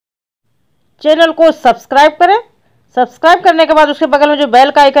Channel को subscribe करें। Subscribe करने के बाद उसके बगल में जो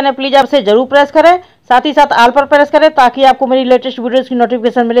बेल का आइकन है प्लीज़ आप उसे जरूर प्रेस करें। साथ ही साथ ऑल पर प्रेस करें ताकि आपको मेरी लेटेस्ट वीडियोज़ की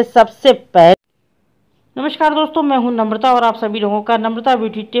नोटिफिकेशन मिले सबसे पहले। नमस्कार दोस्तों, मैं हूं नम्रता और आप सभी लोगों का नम्रता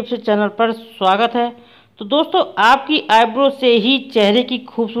ब्यूटी टिप्स चैनल पर स्वागत है। तो दोस्तों, आपकी आईब्रो से ही चेहरे की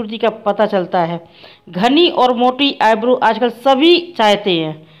खूबसूरती का पता चलता है। घनी और मोटी आईब्रो आजकल सभी चाहते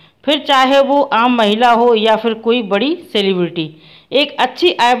हैं, फिर चाहे वो आम महिला हो या फिर कोई बड़ी सेलिब्रिटी। एक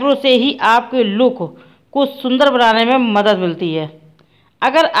अच्छी आईब्रो से ही आपके लुक को सुंदर बनाने में मदद मिलती है।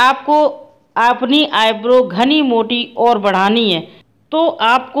 अगर आपको अपनी आईब्रो घनी मोटी और बढ़ानी है तो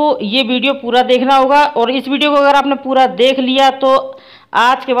आपको ये वीडियो पूरा देखना होगा, और इस वीडियो को अगर आपने पूरा देख लिया तो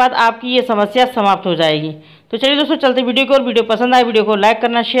आज के बाद आपकी ये समस्या समाप्त हो जाएगी। तो चलिए दोस्तों, चलते वीडियो को। और वीडियो पसंद आए वीडियो को लाइक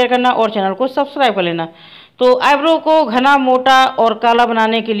करना, शेयर करना और चैनल को सब्सक्राइब कर लेना। तो आईब्रो को घना, मोटा और काला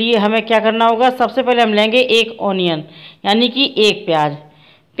बनाने के लिए हमें क्या करना होगा? सबसे पहले हम लेंगे एक ऑनियन, यानी कि एक प्याज।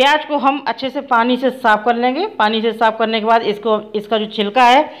 प्याज को हम अच्छे से पानी से साफ़ कर लेंगे। पानी से साफ़ करने के बाद इसका जो छिलका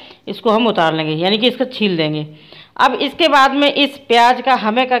है इसको हम उतार लेंगे, यानी कि इसको छील देंगे। अब इसके बाद में इस प्याज का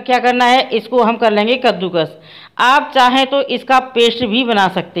हमें क्या करना है? इसको हम कर लेंगे कद्दूकस। आप चाहें तो इसका पेस्ट भी बना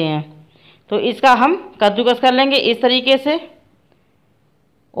सकते हैं। तो इसका हम कद्दूकस कर लेंगे इस तरीके से।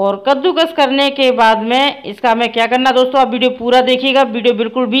 और कद्दूकस करने के बाद में इसका हमें क्या करना दोस्तों, आप वीडियो पूरा देखिएगा, वीडियो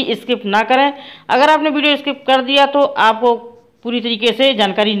बिल्कुल भी स्किप ना करें। अगर आपने वीडियो स्किप कर दिया तो आपको पूरी तरीके से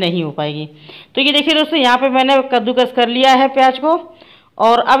जानकारी नहीं हो पाएगी। तो ये देखिए दोस्तों, यहाँ पे मैंने कद्दूकस कर लिया है प्याज को।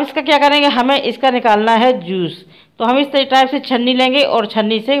 और अब इसका क्या करेंगे? हमें इसका निकालना है जूस। तो हम इस टाइप से छन्नी लेंगे और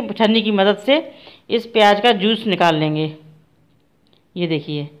छन्नी की मदद से इस प्याज का जूस निकाल लेंगे। ये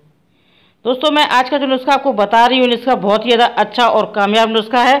देखिए दोस्तों, मैं आज का जो नुस्खा आपको बता रही हूँ, नुस्खा बहुत ही ज़्यादा अच्छा और कामयाब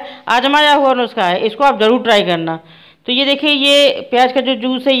नुस्खा है, आजमाया हुआ नुस्खा है। इसको आप ज़रूर ट्राई करना। तो ये देखिए, ये प्याज का जो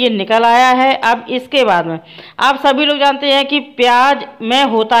जूस है ये निकल आया है। अब इसके बाद में आप सभी लोग जानते हैं कि प्याज में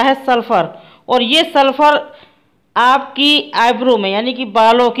होता है सल्फ़र, और ये सल्फ़र आपकी आईब्रो में यानी कि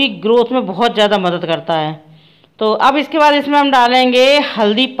बालों की ग्रोथ में बहुत ज़्यादा मदद करता है। तो अब इसके बाद इसमें हम डालेंगे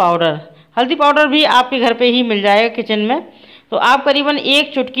हल्दी पाउडर। हल्दी पाउडर भी आपके घर पे ही मिल जाएगा किचन में। तो आप करीबन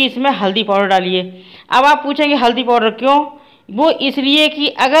एक चुटकी इसमें हल्दी पाउडर डालिए। अब आप पूछेंगे हल्दी पाउडर क्यों? वो इसलिए कि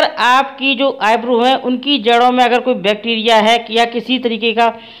अगर आपकी जो आईब्रो है उनकी जड़ों में अगर कोई बैक्टीरिया है या किसी तरीके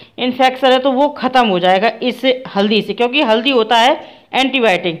का इन्फेक्शन है तो वो ख़त्म हो जाएगा इस हल्दी से, क्योंकि हल्दी होता है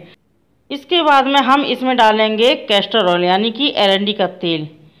एंटीबायोटिक। इसके बाद में हम इसमें डालेंगे कैस्टर ऑयल, यानी कि एरंडी का तेल।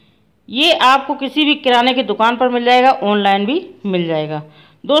 ये आपको किसी भी किराने की दुकान पर मिल जाएगा, ऑनलाइन भी मिल जाएगा।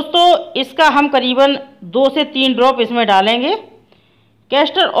 दोस्तों, इसका हम करीबन 2 से 3 ड्रॉप इसमें डालेंगे।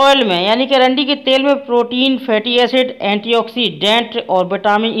 कैस्टर ऑयल में यानी कि एरंडी के तेल में प्रोटीन, फैटी एसिड, एंटीऑक्सीडेंट और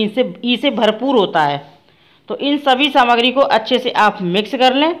विटामिन ई से भरपूर होता है। तो इन सभी सामग्री को अच्छे से आप मिक्स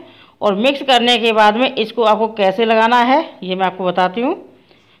कर लें। और मिक्स करने के बाद में इसको आपको कैसे लगाना है ये मैं आपको बताती हूँ।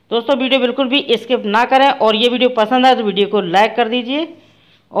 दोस्तों, वीडियो बिल्कुल भी स्किप ना करें, और ये वीडियो पसंद आए तो वीडियो को लाइक कर दीजिए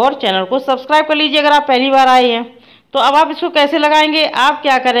और चैनल को सब्सक्राइब कर लीजिए अगर आप पहली बार आए हैं। तो अब आप इसको कैसे लगाएंगे? आप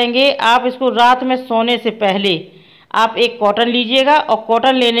क्या करेंगे, आप इसको रात में सोने से पहले आप एक कॉटन लीजिएगा, और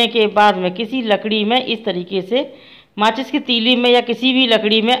कॉटन लेने के बाद में किसी लकड़ी में इस तरीके से, माचिस की तीली में या किसी भी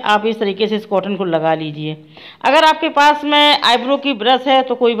लकड़ी में आप इस तरीके से इस कॉटन को लगा लीजिए। अगर आपके पास में आईब्रो की ब्रश है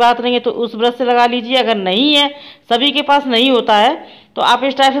तो कोई बात नहीं है, तो उस ब्रश से लगा लीजिए। अगर नहीं है, सभी के पास नहीं होता है, तो आप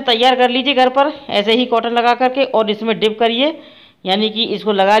इस टाइप से तैयार कर लीजिए घर पर ऐसे ही कॉटन लगा करके, और इसमें डिप करिए, यानी कि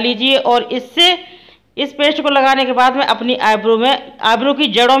इसको लगा लीजिए। और इस पेस्ट को लगाने के बाद में अपनी आईब्रो की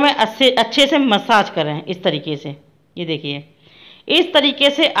जड़ों में अच्छे से मसाज करें इस तरीके से। ये देखिए, इस तरीके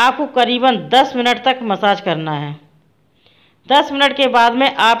से आपको करीबन 10 मिनट तक मसाज करना है। 10 मिनट के बाद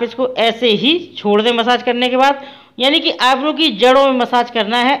में आप इसको ऐसे ही छोड़ दें मसाज करने के बाद, यानी कि आईब्रो की जड़ों में मसाज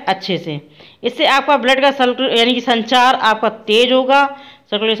करना है अच्छे से। इससे आपका ब्लड का यानी कि संचार आपका तेज होगा,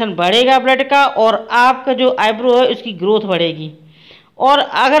 सर्कुलेशन बढ़ेगा ब्लड का, और आपका जो आईब्रो है उसकी ग्रोथ बढ़ेगी। और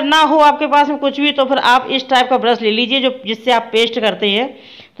अगर ना हो आपके पास में कुछ भी, तो फिर आप इस टाइप का ब्रश ले लीजिए जिससे आप पेस्ट करते हैं,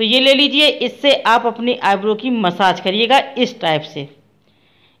 तो ये ले लीजिए। इससे आप अपनी आईब्रो की मसाज करिएगा इस टाइप से।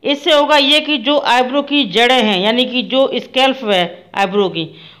 इससे होगा ये कि जो आईब्रो की जड़ें हैं, यानी कि जो स्कैल्प है आईब्रो की,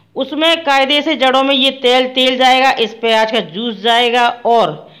 उसमें कायदे से जड़ों में ये तेल जाएगा, इस प्याज का जूस जाएगा,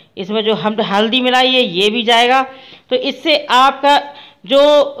 और इसमें जो हम हल्दी मिलाई है ये भी जाएगा। तो इससे आपका जो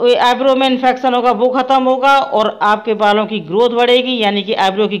आईब्रो में इन्फेक्शन होगा वो ख़त्म होगा, और आपके बालों की ग्रोथ बढ़ेगी, यानी कि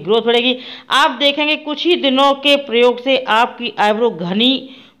आईब्रो की ग्रोथ बढ़ेगी। आप देखेंगे कुछ ही दिनों के प्रयोग से आपकी आईब्रो घनी,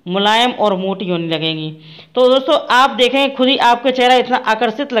 मुलायम और मोटी होने लगेंगी। तो दोस्तों, आप देखेंगे खुद ही आपका चेहरा इतना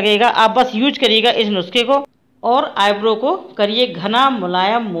आकर्षित लगेगा। आप बस यूज करिएगा इस नुस्खे को, और आईब्रो को करिए घना,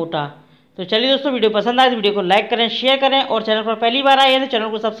 मुलायम, मोटा। तो चलिए दोस्तों, वीडियो पसंद आए तो वीडियो को लाइक करें, शेयर करें, और चैनल पर पहली बार आए हैं तो चैनल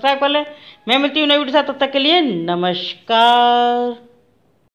को सब्सक्राइब कर लें। मैं मिलती हूँ नई वीडियो के साथ, तब तक के लिए नमस्कार।